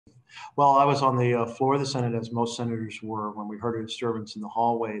Well, I was on the floor of the Senate, as most senators were, when we heard a disturbance in the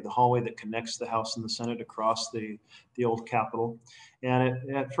hallway that connects the House and the Senate across the old Capitol.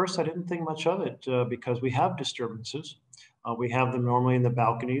 And at first, I didn't think much of it because we have disturbances. We have them normally in the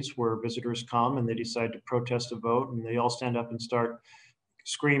balconies where visitors come and they decide to protest a vote, and they all stand up and start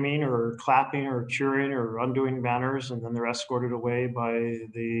screaming or clapping or cheering or undoing banners, and then they're escorted away by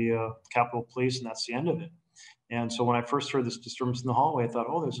the Capitol Police, and that's the end of it. And so when I first heard this disturbance in the hallway, I thought,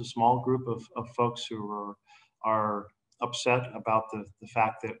 oh, there's a small group of folks who are upset about the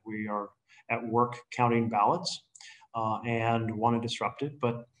fact that we are at work counting ballots and want to disrupt it,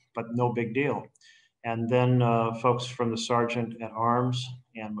 but no big deal. And then folks from the Sergeant at Arms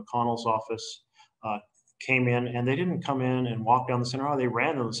and McConnell's office came in, and they didn't come in and walk down the center aisle. They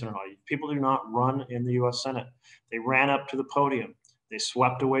ran to the center aisle. People do not run in the U.S. Senate. They ran up to the podium. They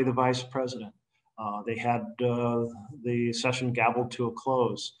swept away the vice president. They had the session gabbled to a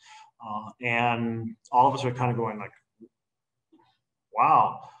close. And all of us are kind of going like,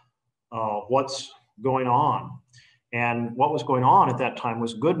 wow, what's going on? And what was going on at that time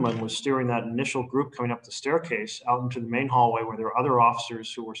was Goodman was steering that initial group coming up the staircase out into the main hallway where there were other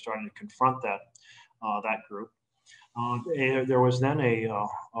officers who were starting to confront that group. There was then a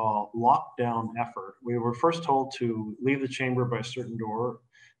lockdown effort. We were first told to leave the chamber by a certain door,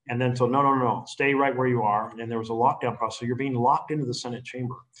 and then told, no, stay right where you are. And there was a lockdown process. So you're being locked into the Senate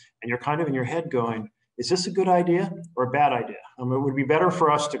chamber, and you're kind of in your head going, is this a good idea or a bad idea? It would be better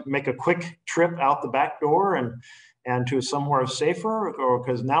for us to make a quick trip out the back door and to somewhere safer, or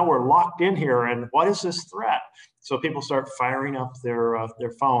because now we're locked in here, and what is this threat? So people start firing up their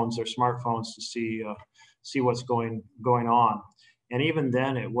phones, their smartphones, to see what's going on. And even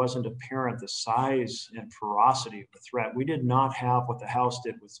then, it wasn't apparent the size and ferocity of the threat. We did not have what the House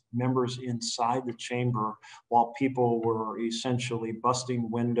did with members inside the chamber while people were essentially busting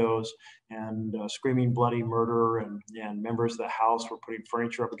windows and screaming bloody murder, and members of the House were putting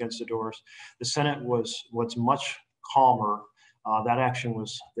furniture up against the doors. The Senate was much calmer. That action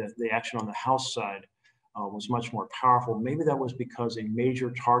was, the action on the House side was much more powerful. Maybe that was because a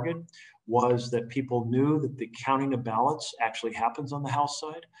major target was that people knew that the counting of ballots actually happens on the House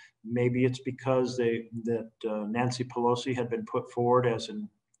side. Maybe it's because Nancy Pelosi had been put forward as an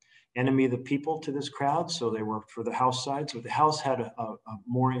enemy of the people to this crowd, so they were for the House side. So the House had a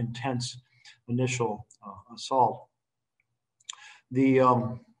more intense initial assault.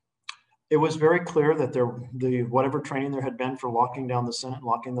 It was very clear that whatever training there had been for locking down the Senate,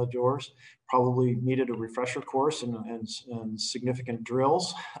 locking the doors, probably needed a refresher course and significant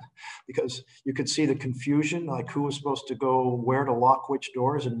drills, because you could see the confusion, like who was supposed to go where to lock which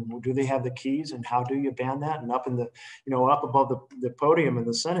doors, and do they have the keys, and how do you ban that? And up in up above the podium in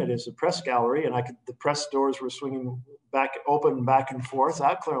the Senate is the press gallery, and the press doors were swinging open back and forth.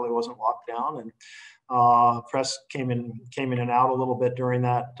 That clearly wasn't locked down, and press came in and out a little bit during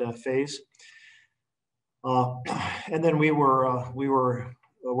that phase. And then we were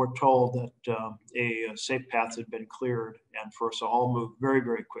told that a safe path had been cleared, and for us to all move very,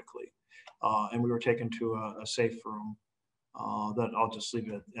 very quickly. And we were taken to a safe room. That I'll just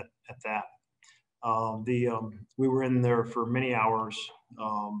leave it at that. We were in there for many hours,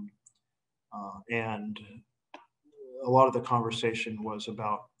 and a lot of the conversation was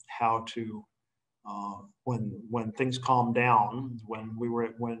about how to, when things calmed down, when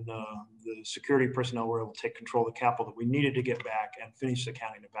the security personnel were able to take control of the Capitol, that we needed to get back and finish the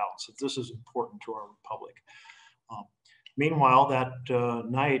counting of ballots. That this is important to our republic. Meanwhile, that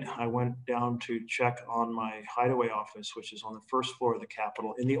night, I went down to check on my hideaway office, which is on the first floor of the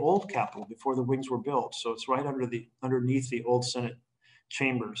Capitol, in the old Capitol before the wings were built. So it's right underneath the old Senate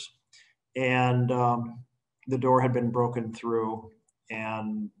chambers, and the door had been broken through,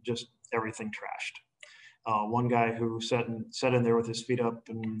 and just everything trashed. One guy who sat in there with his feet up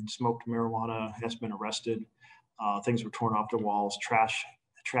and smoked marijuana has been arrested. Things were torn off the walls, trash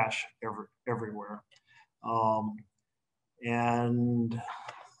everywhere. And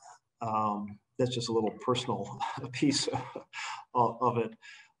that's just a little personal piece of it.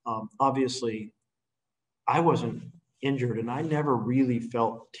 Obviously, I wasn't injured, and I never really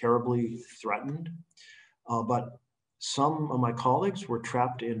felt terribly threatened. But some of my colleagues were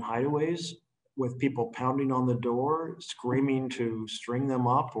trapped in hideaways with people pounding on the door, screaming to string them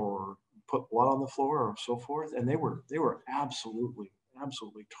up or put blood on the floor or so forth. And they were absolutely,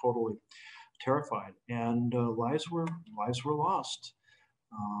 totally terrified. And lives were lost.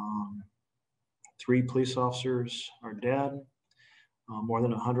 3 police officers are dead. More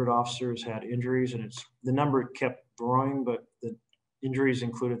than 100 officers had injuries, and the number kept growing, but the injuries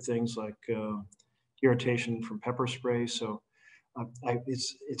included things like irritation from pepper spray. So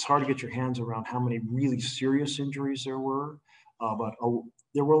it's hard to get your hands around how many really serious injuries there were, but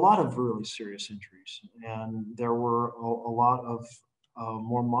there were a lot of really serious injuries, and there were a lot of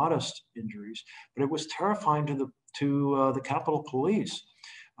more modest injuries. But it was terrifying to the Capitol Police,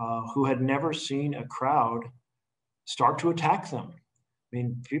 who had never seen a crowd start to attack them. I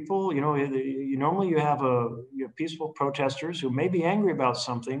mean, people, normally you have peaceful protesters who may be angry about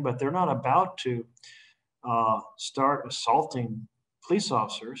something, but they're not about to start assaulting police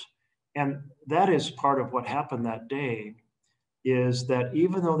officers. And that is part of what happened that day, is that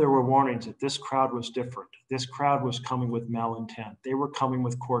even though there were warnings that this crowd was different, this crowd was coming with malintent, they were coming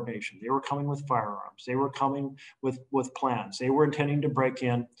with coordination, they were coming with firearms, they were coming with plans, they were intending to break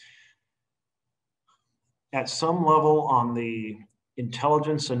in. At some level, on the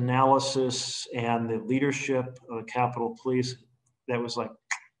intelligence analysis and the leadership of the Capitol Police, that was like,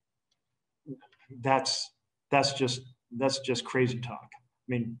 that's just crazy talk. I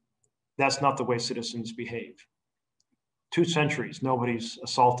mean, that's not the way citizens behave. 2 centuries, nobody's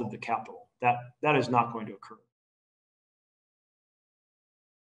assaulted the Capitol. That is not going to occur.